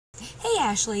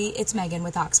Ashley, it's Megan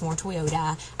with Oxmoor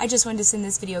Toyota. I just wanted to send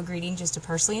this video greeting just to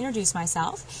personally introduce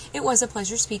myself. It was a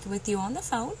pleasure speaking with you on the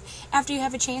phone. After you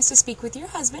have a chance to speak with your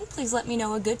husband, please let me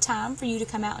know a good time for you to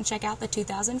come out and check out the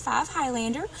 2005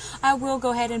 Highlander. I will go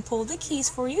ahead and pull the keys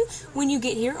for you. When you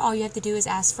get here, all you have to do is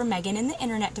ask for Megan in the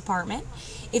internet department.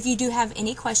 If you do have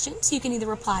any questions, you can either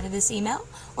reply to this email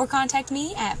or contact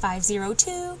me at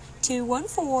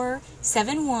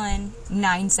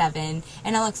 502-214-7197,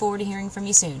 and I look forward to hearing from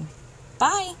you soon.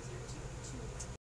 Bye!